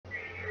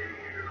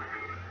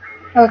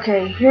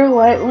Okay, here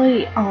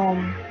lately,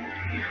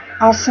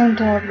 I seem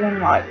to have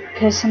been like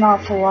pissing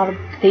off a lot of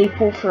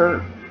people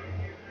for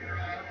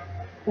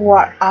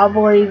what I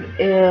believe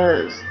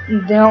is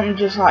them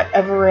just like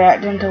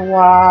overreacting to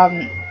what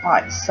I'm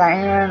like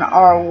saying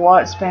or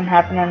what's been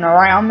happening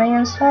around me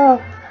and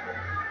stuff.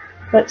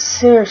 But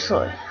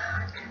seriously,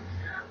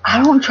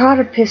 I don't try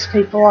to piss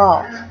people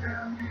off.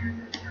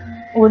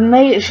 With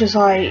me, it's just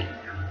like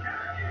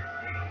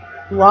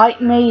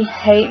me,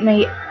 hate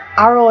me,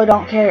 I really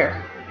don't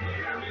care.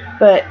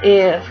 But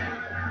if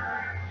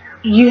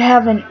you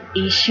have an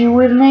issue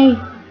with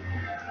me,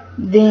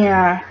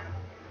 then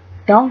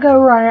don't go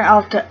running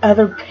off to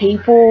other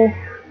people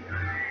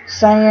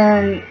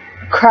saying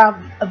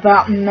crap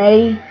about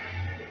me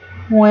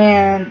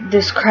when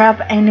this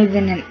crap ain't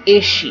even an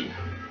issue.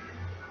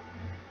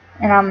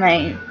 And I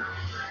mean,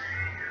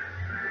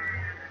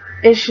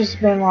 it's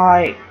just been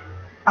like,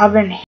 I've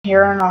been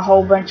hearing a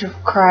whole bunch of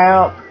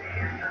crap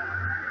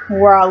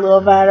where I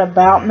live at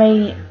about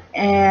me,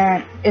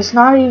 and it's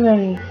not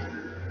even,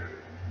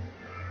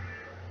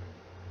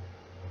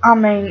 I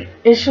mean,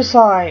 it's just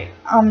like,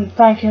 I'm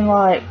thinking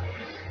like,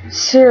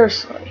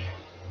 seriously,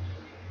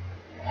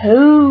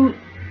 who,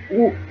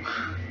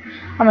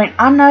 I mean,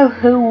 I know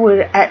who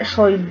would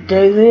actually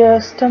do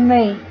this to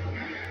me,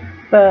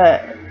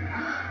 but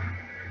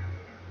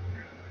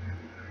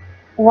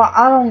what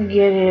I don't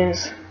get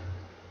is,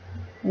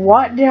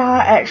 what did I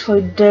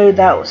actually do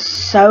that was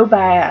so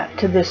bad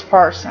to this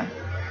person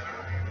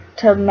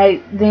to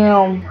make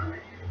them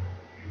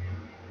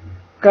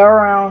go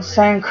around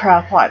saying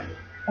crap like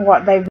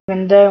what they've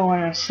been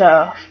doing and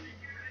stuff?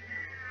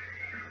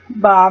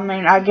 But I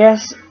mean, I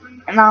guess,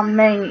 and I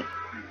mean,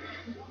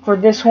 for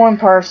this one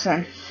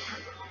person,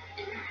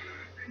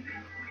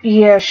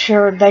 yeah,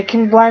 sure, they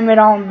can blame it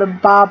on the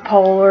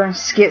bipolar and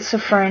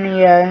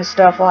schizophrenia and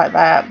stuff like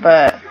that,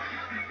 but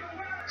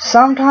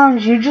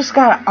sometimes you just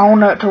gotta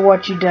own up to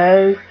what you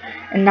do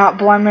and not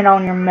blame it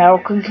on your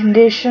medical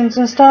conditions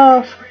and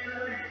stuff.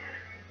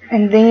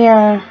 And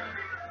then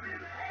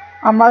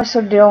I'm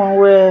also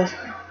dealing with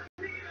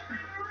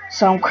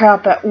some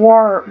crap at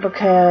work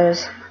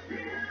because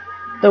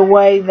the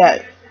way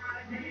that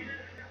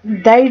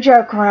they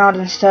joke around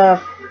and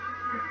stuff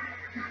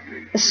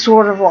is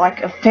sort of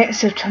like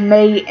offensive to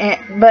me,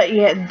 but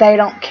yet they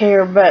don't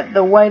care. But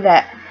the way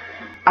that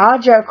I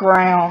joke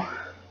around,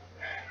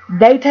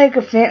 they take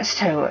offense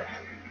to it.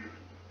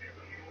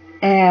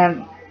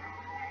 And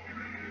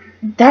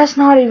that's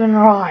not even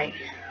right.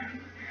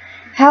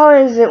 How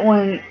is it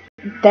when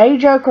they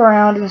joke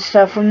around and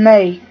stuff with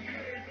me,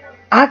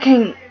 I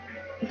can't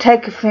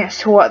take offense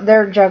to what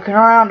they're joking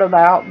around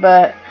about,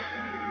 but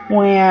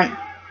when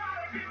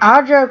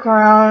I joke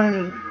around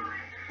and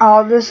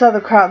all this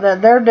other crap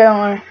that they're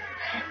doing,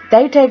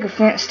 they take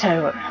offense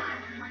to it.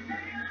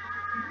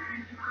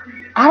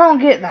 I don't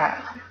get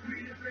that.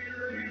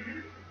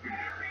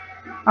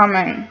 I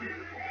mean,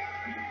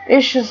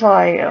 it's just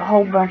like a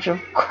whole bunch of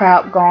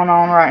crap going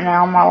on right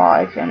now in my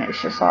life, and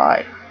it's just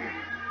like,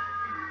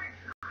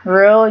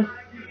 really?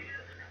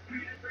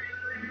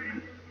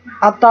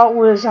 I thought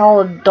we was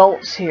all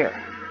adults here,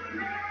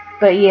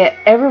 but yet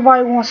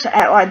everybody wants to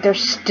act like they're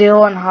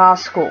still in high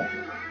school.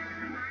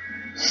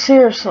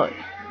 Seriously,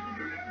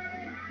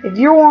 if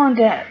you want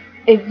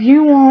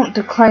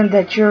to claim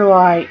that you're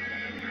like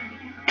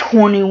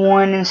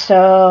 21 and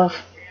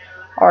stuff,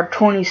 or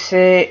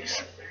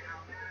 26,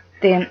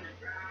 then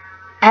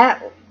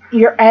at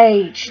your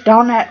age.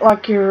 Don't act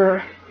like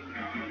you're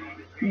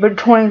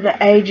between the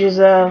ages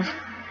of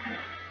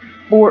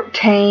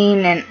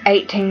 14 and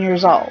 18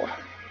 years old.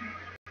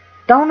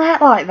 Don't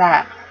act like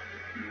that.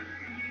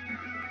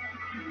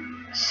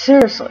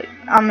 Seriously,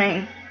 I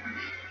mean,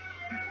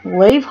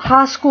 leave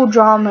high school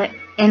drama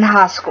in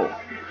high school.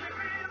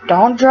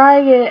 Don't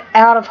drag it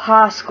out of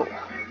high school.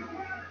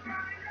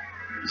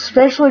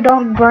 Especially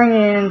don't bring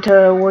it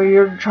into where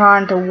you're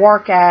trying to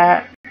work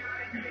at,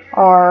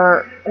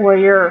 or where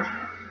you're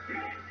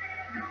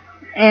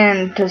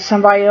into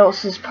somebody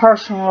else's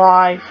personal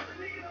life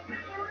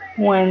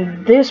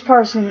when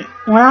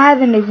I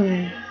haven't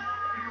even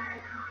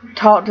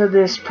talked to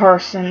this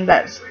person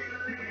that's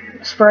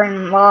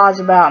spreading lies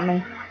about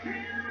me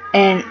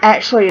and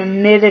actually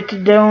admitted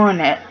to doing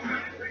it.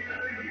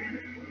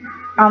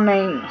 I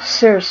mean,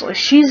 seriously,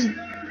 she's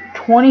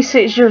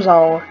 26 years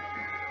old,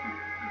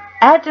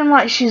 acting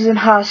like she's in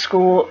high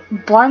school,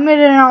 blaming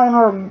it on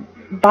her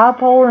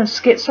bipolar and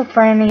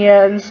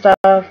schizophrenia and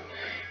stuff.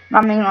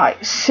 I mean,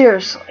 like,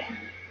 seriously.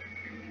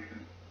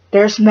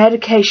 There's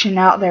medication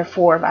out there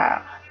for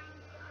that.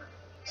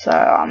 So,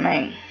 I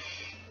mean,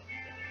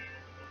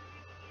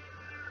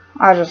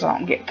 I just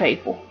don't get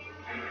people.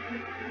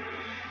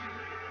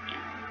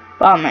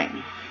 But, I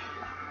mean,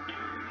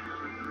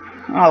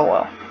 oh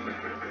well.